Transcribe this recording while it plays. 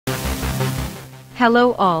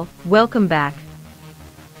Hello all, welcome back.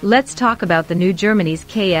 Let's talk about the new Germany's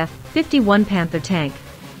KF-51 Panther tank.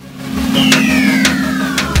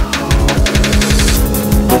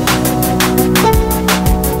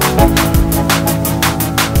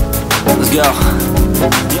 Let's go.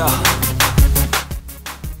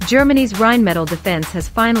 Germany's Rheinmetall Defense has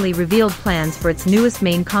finally revealed plans for its newest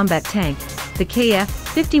main combat tank, the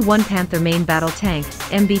KF-51 Panther main battle tank,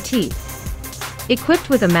 MBT. Equipped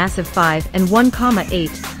with a massive 5 and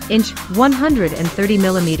 1,8-inch,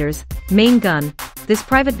 130mm main gun, this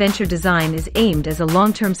private venture design is aimed as a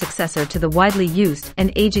long-term successor to the widely used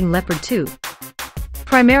and aging Leopard 2.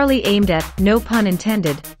 Primarily aimed at, no pun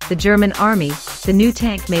intended, the German army, the new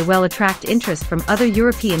tank may well attract interest from other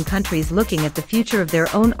European countries looking at the future of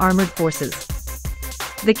their own armored forces.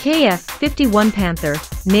 The KF-51 Panther,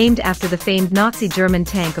 named after the famed Nazi German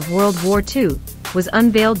tank of World War II, was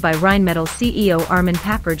unveiled by Rheinmetall CEO Armin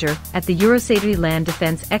Papperger at the Eurosatory Land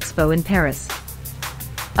Defense Expo in Paris.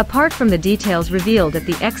 Apart from the details revealed at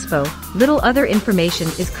the expo, little other information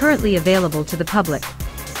is currently available to the public.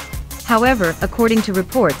 However, according to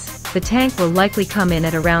reports, the tank will likely come in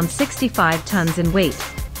at around 65 tons in weight.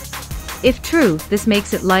 If true, this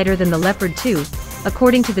makes it lighter than the Leopard 2,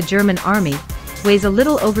 according to the German army, weighs a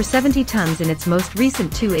little over 70 tons in its most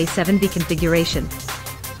recent 2A7B configuration.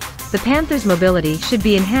 The Panther's mobility should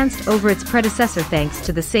be enhanced over its predecessor thanks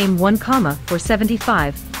to the same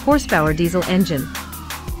 1,475 horsepower diesel engine.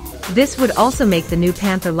 This would also make the new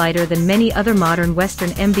Panther lighter than many other modern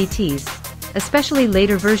Western MBTs, especially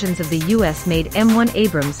later versions of the US-made M1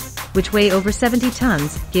 Abrams, which weigh over 70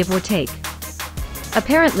 tons, give or take.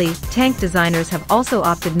 Apparently, tank designers have also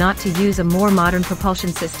opted not to use a more modern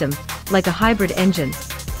propulsion system, like a hybrid engine.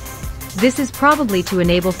 This is probably to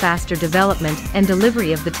enable faster development and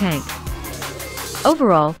delivery of the tank.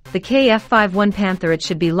 Overall, the KF-51 Panther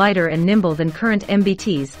should be lighter and nimble than current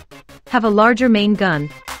MBTs, have a larger main gun,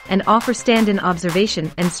 and offer stand-in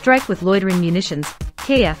observation and strike with loitering munitions.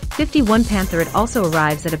 KF-51 Panther also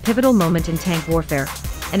arrives at a pivotal moment in tank warfare,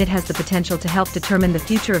 and it has the potential to help determine the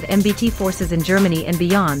future of MBT forces in Germany and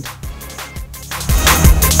beyond.